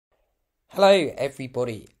Hello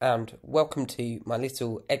everybody and welcome to my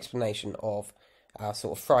little explanation of our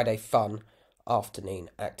sort of Friday fun afternoon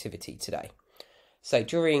activity today. So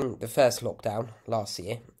during the first lockdown last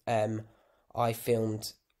year, I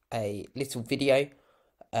filmed a little video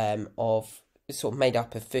of sort of made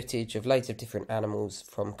up of footage of loads of different animals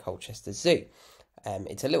from Colchester Zoo.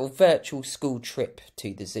 It's a little virtual school trip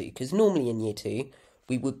to the zoo because normally in year 2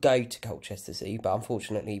 we would go to Colchester Zoo, but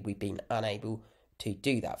unfortunately we've been unable to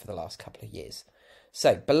do that for the last couple of years.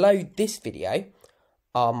 So below this video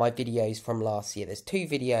are my videos from last year. There's 2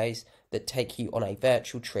 videos that take you on a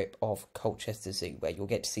virtual trip of Colchester Zoo where you'll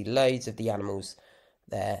get to see loads of the animals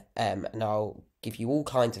there, and I'll give you all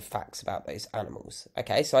kinds of facts about those animals.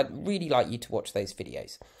 Okay, so I'd really like you to watch those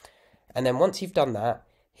videos. And then once you've done that,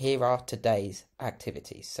 here are today's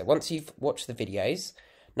activities. So once you've watched the videos,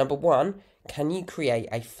 number 1, can you create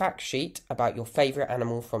a fact sheet about your favourite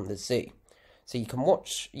animal from the zoo? So you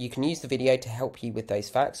can use the video to help you with those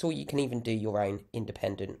facts, or you can even do your own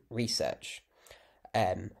independent research.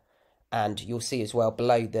 And you'll see as well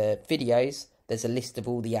below the videos, there's a list of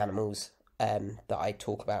all the animals that I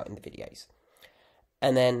talk about in the videos.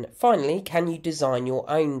 And then finally, can you design your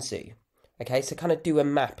own zoo? Okay, so kind of do a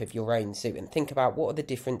map of your own zoo and think about what are the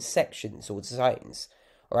different sections or zones.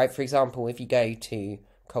 All right, for example, if you go to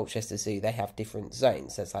Colchester Zoo, they have different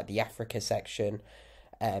zones. There's like the Africa section.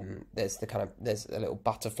 There's a little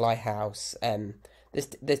butterfly house.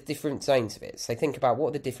 There's different zones of it. So think about what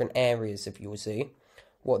are the different areas of your zoo,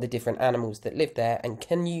 what are the different animals that live there, and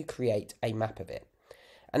can you create a map of it?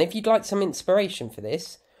 And if you'd like some inspiration for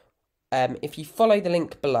this, if you follow the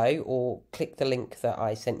link below or click the link that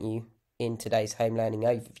I sent you in today's home learning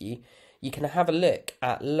overview, you can have a look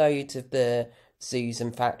at loads of the zoos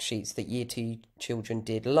and fact sheets that Year 2 children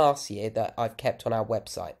did last year that I've kept on our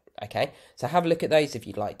website. Okay, so have a look at those if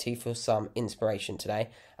you'd like to for some inspiration today,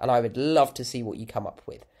 and I would love to see what you come up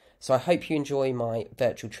with. So I hope you enjoy my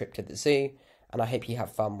virtual trip to the zoo, and I hope you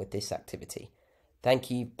have fun with this activity.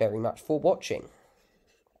 Thank you very much for watching.